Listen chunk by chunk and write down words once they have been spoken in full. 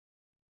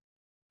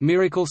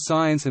Miracle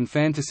Science and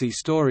Fantasy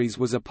Stories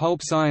was a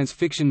pulp science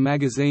fiction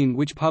magazine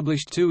which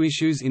published 2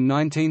 issues in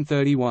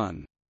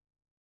 1931.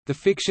 The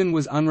fiction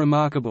was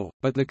unremarkable,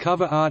 but the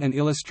cover art and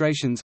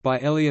illustrations, by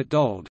Elliot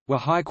Dold, were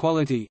high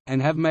quality,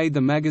 and have made the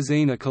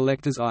magazine a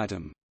collector's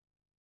item.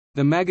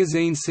 The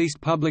magazine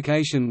ceased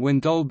publication when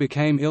Dold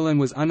became ill and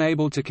was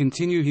unable to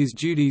continue his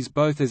duties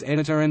both as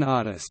editor and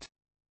artist.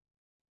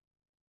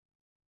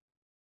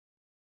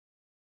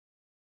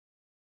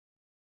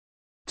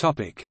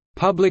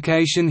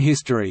 Publication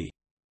history.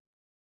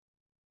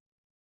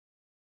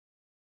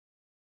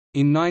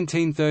 In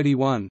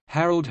 1931,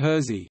 Harold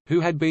Hersey, who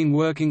had been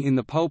working in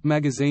the pulp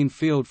magazine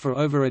field for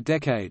over a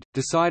decade,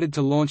 decided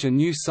to launch a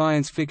new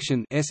science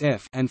fiction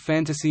 (SF) and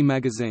fantasy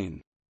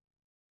magazine.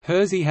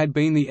 Hersey had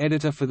been the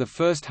editor for the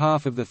first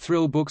half of the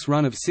Thrill Books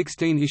run of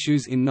 16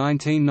 issues in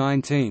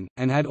 1919,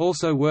 and had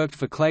also worked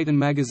for Clayton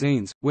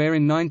Magazines, where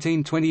in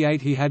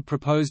 1928 he had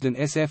proposed an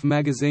SF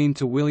magazine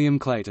to William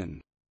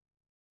Clayton.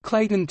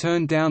 Clayton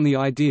turned down the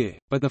idea,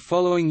 but the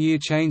following year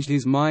changed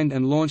his mind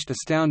and launched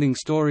Astounding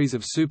Stories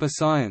of Super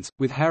Science,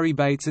 with Harry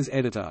Bates as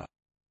editor.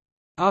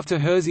 After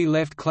Hersey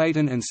left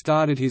Clayton and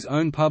started his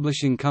own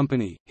publishing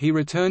company, he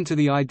returned to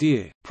the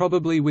idea,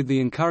 probably with the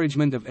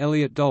encouragement of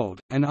Elliot Dold,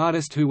 an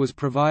artist who was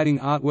providing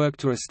artwork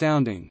to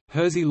Astounding.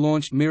 Hersey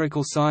launched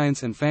Miracle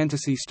Science and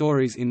Fantasy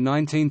Stories in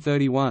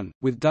 1931,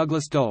 with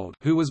Douglas Dold,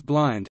 who was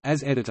blind,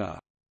 as editor.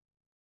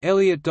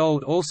 Elliot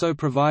Dold also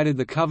provided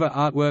the cover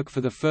artwork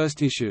for the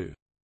first issue.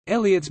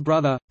 Elliot's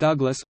brother,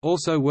 Douglas,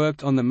 also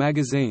worked on the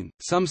magazine.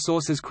 Some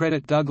sources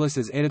credit Douglas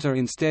as editor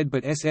instead,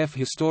 but SF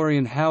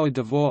historian Howard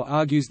DeVore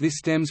argues this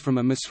stems from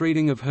a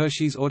misreading of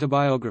Hershey's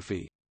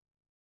autobiography.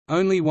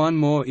 Only one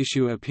more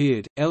issue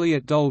appeared.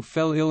 Elliot Dold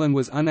fell ill and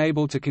was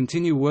unable to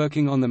continue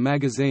working on the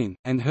magazine,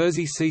 and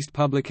Hersey ceased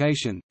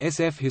publication.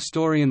 SF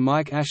historian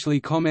Mike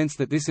Ashley comments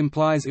that this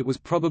implies it was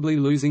probably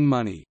losing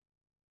money.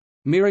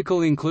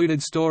 Miracle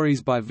included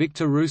stories by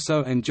Victor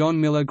Russo and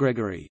John Miller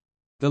Gregory.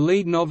 The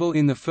lead novel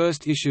in the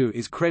first issue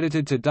is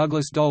credited to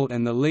Douglas Dold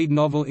and the lead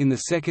novel in the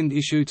second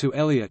issue to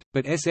Elliot,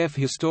 but SF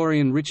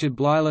historian Richard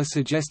Blyler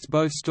suggests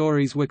both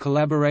stories were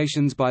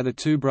collaborations by the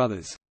two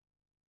brothers.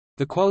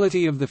 The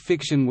quality of the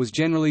fiction was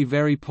generally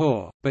very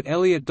poor, but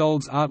Elliot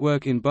Dold's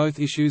artwork in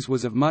both issues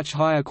was of much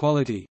higher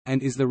quality,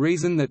 and is the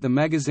reason that the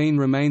magazine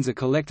remains a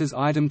collector's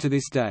item to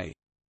this day.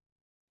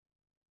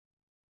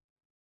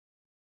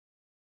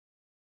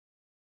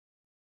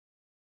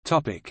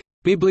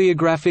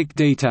 Bibliographic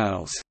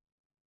details.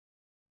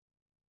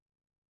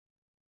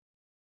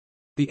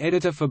 The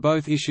editor for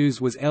both issues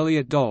was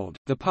Elliot Dold,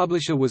 the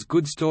publisher was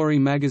Good Story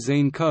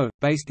Magazine Co.,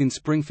 based in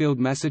Springfield,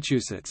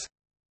 Massachusetts.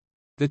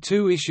 The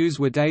 2 issues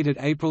were dated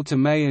April to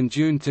May and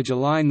June to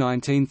July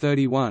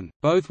 1931,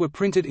 both were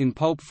printed in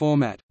pulp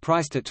format,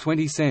 priced at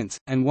 20 cents,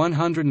 and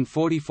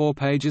 144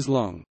 pages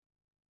long.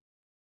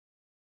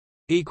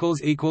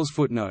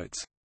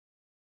 Footnotes